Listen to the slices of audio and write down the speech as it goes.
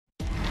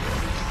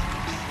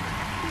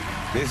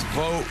This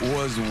vote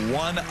was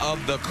one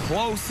of the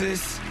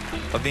closest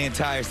of the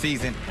entire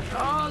season.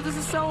 Oh, this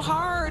is so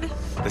hard.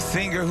 The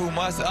singer who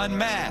must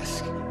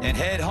unmask and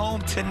head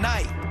home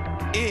tonight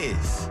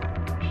is...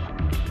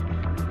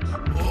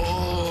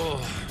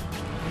 Oh.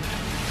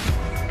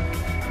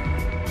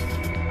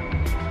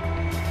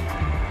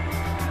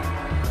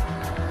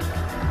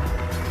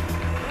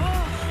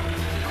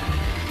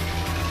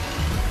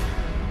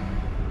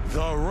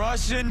 The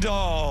Russian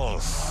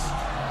Dolls.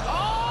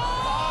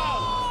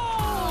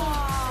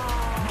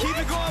 Keep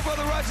it going for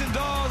the Russian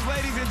Dolls,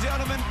 ladies and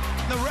gentlemen.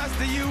 The rest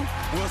of you,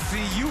 we'll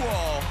see you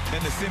all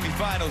in the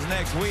semifinals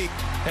next week.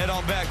 Head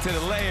on back to the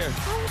lair.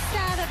 I'm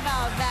sad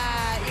about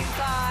that, you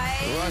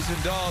guys. The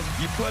Russian Dolls,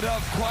 you put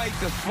up quite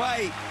the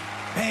fight.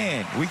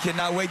 Man, we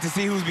cannot wait to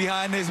see who's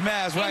behind this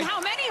mask, right? And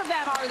how many of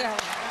them are there?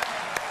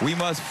 We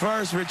must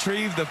first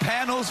retrieve the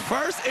panel's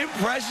first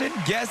impression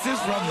guesses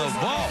from the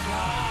vault.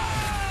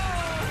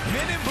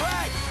 Men in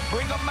Black,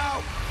 bring them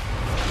out.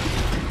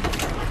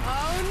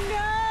 Oh,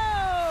 no.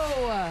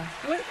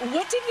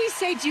 What did we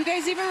say? Do you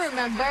guys even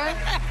remember?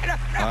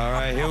 All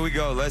right, here we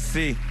go. Let's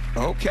see.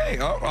 Okay,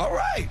 all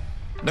right.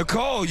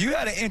 Nicole, you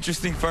had an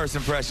interesting first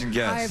impression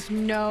guess. I have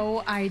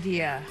no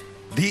idea.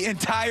 The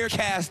entire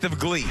cast of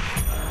Glee.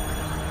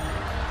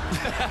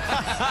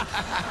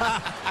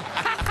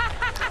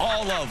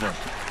 All of them.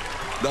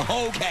 The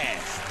whole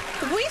cast.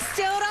 We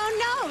still don't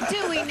know,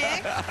 do we,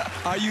 Nick?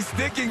 Are you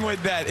sticking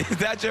with that? Is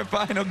that your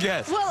final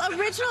guess? Well,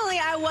 originally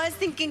I was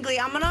thinking Glee.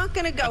 I'm not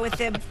going to go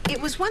with it. It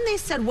was when they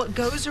said what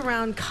goes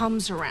around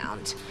comes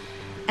around.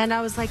 And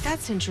I was like,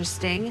 that's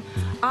interesting.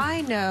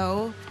 I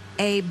know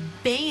a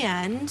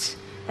band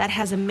that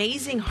has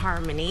amazing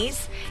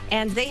harmonies,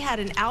 and they had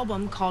an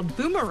album called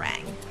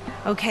Boomerang,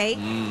 okay?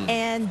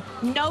 And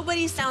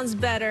nobody sounds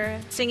better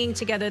singing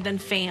together than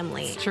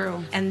Family. It's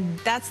true. And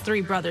that's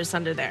three brothers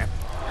under there.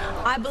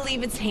 I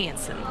believe it's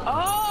Hanson. Oh!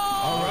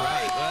 All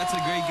right. Well, that's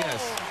a great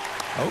guess.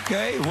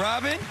 Okay,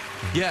 Robin,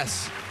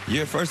 Yes.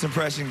 your first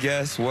impression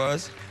guess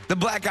was the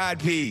Black Eyed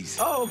Peas.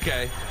 Oh,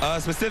 okay.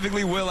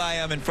 Specifically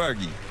Will.i.am and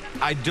Fergie.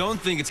 I don't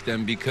think it's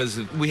them because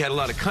we had a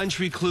lot of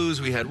country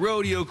clues, we had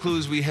rodeo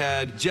clues, we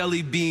had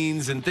jelly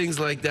beans and things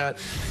like that.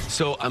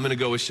 So I'm going to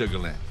go with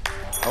Sugarland.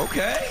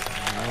 Okay.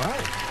 All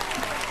right.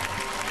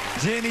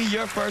 Jenny,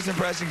 your first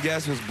impression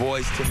guess was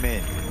Boys to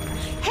Men.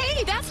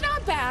 Hey, that's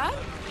not bad.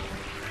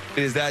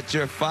 Is that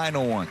your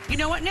final one? You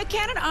know what, Nick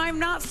Cannon? I'm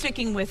not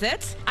sticking with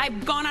it.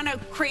 I've gone on a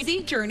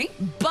crazy journey,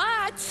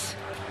 but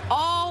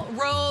all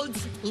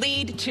roads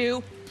lead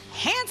to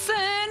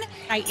Hanson.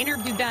 I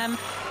interviewed them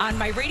on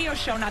my radio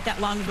show not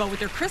that long ago with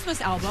their Christmas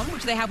album,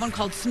 which they have one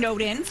called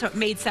Snowed In, so it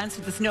made sense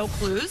with the snow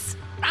clues.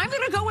 I'm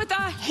going to go with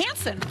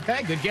Hanson.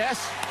 Okay, good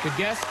guess. Good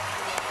guess.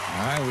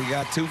 All right, we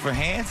got two for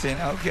Hanson.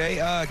 Okay,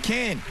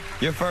 Ken,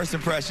 your first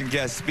impression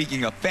guess,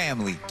 speaking of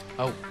family.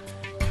 Oh.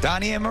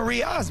 Donnie and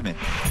Marie Osmond.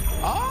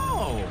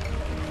 Oh.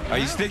 Are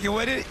you sticking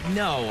with it?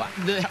 No,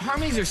 the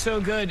harmonies are so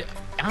good.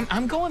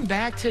 I'm going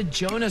back to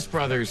Jonas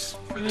Brothers.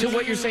 To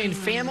what you're saying,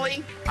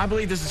 Family? I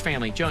believe this is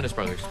Family, Jonas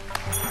Brothers.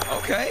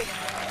 Okay.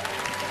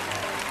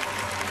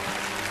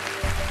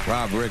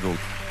 Rob Riggle.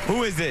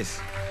 Who is this?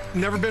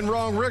 Never Been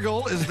Wrong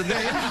Wriggle is the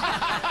name.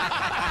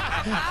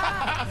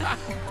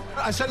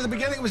 I said at the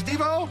beginning it was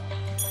Devo,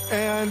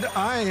 and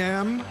I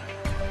am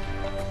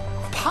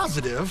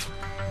positive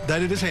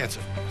that it is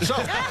Hanson. So.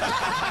 There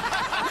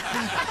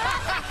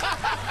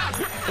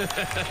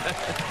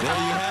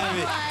you have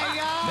it.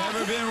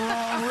 Never Been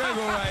Wrong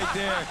Wriggle right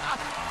there.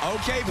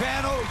 Okay,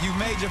 panel, you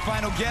made your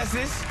final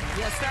guesses.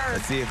 Yes, sir.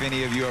 Let's see if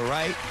any of you are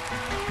right.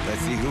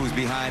 Let's see who's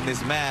behind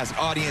this mask.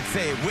 Audience,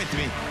 say it with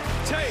me.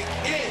 Take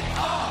it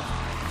off.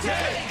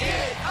 Take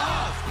it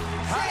off.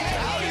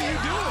 How do you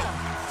do it?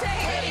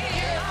 Take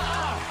it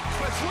off.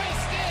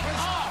 Twist it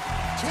off.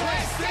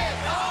 Twist it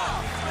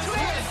off.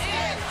 Twist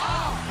it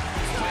off.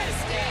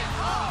 Twist it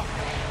off.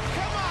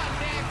 Come on,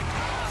 Nick.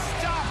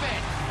 Stop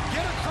it.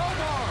 Get a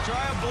crowbar.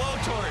 Try a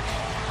blowtorch.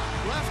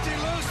 Lefty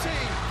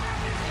loosey.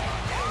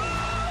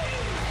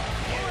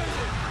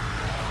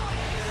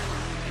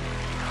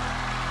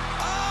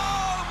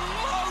 Oh,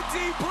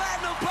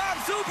 multi-platinum pop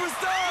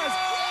superstars.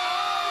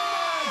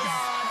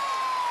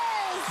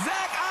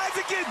 Zach,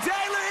 Isaac, and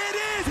Taylor, it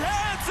is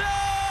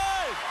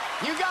Hanson.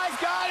 You guys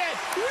got it.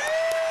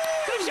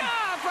 Good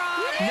job,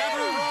 Rob. Never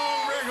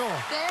Wrong Wriggle.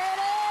 There it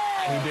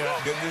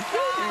is. Good to see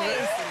you.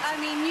 Guys, I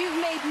mean, you've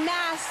made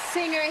Masked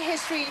Singer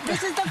history.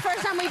 This is the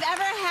first time we've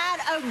ever had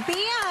a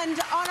band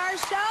on our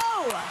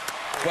show.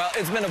 Well,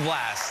 it's been a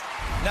blast.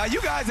 Now,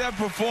 you guys have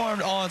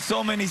performed on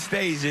so many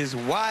stages.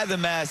 Why the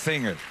Masked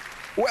Singer?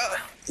 Well,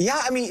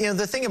 yeah, I mean, you know,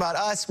 the thing about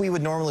us, we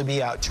would normally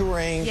be out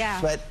touring,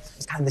 but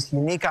it's kind of this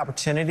unique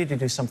opportunity to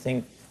do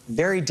something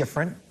very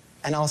different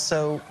and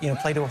also, you know,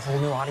 play to a whole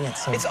new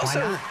audience. So it's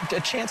also a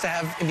chance to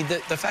have, I mean,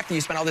 the fact that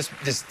you spent all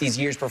these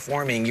years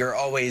performing, you're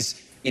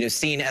always, you know,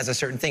 seen as a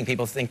certain thing.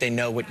 People think they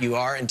know what you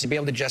are, and to be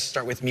able to just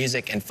start with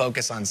music and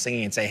focus on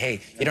singing and say,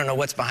 hey, you don't know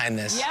what's behind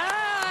this.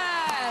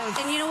 Yes.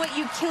 And you know what?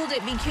 You killed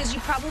it because you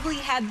probably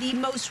had the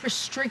most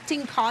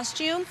restricting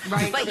costume.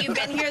 Right. But you've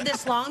been here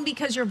this long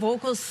because your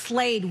vocals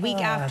slayed week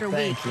after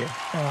week. Thank you.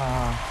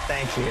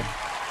 Thank you.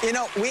 You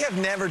know, we have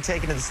never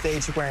taken to the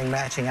stage wearing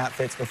matching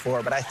outfits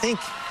before, but I think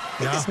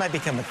this might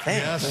become a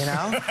thing, you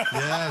know?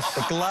 Yes.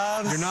 The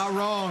gloves. You're not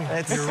wrong.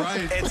 You're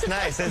right. It's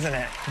nice, isn't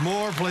it?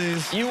 More,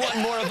 please. You want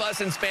more of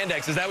us in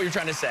spandex. Is that what you're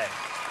trying to say?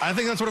 I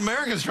think that's what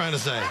America's trying to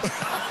say.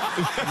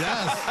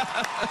 Yes.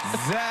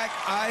 Zach,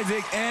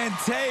 Isaac, and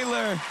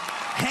Taylor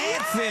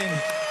Hanson,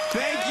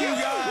 thank you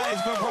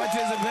guys for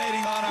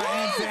participating on our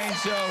Insane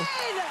Show.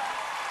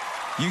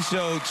 You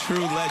showed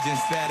true legend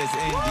status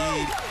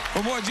indeed.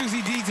 For more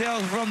juicy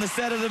details from the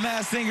set of The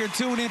Masked Singer,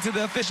 tune into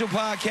the official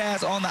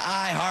podcast on the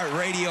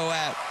iHeartRadio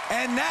app.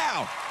 And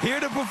now, here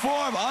to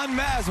perform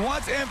Unmasked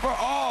once and for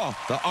all,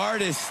 the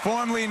artist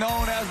formerly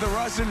known as the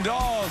Russian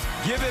Dolls.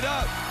 Give it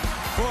up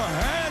for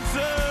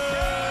Hanson!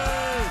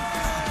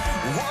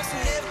 Once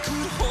I never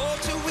could hope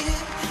to win.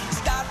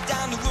 Stop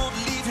down the road,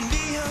 leaving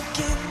me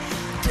again.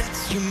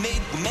 Threats you made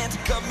were meant to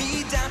cut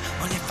me down.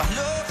 But if our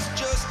love's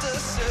just a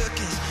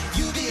circus,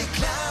 you'll be a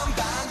clown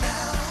by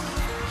now.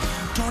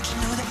 Don't you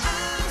know that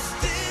I'm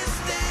still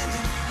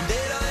standing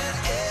better than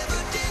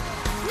ever did?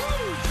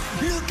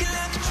 Looking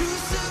like a true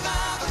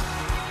survivor,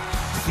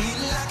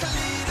 feeling like a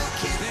little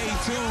kid. Stay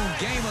tuned.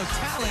 Game of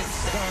Talent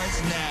starts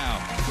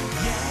now.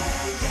 Yeah.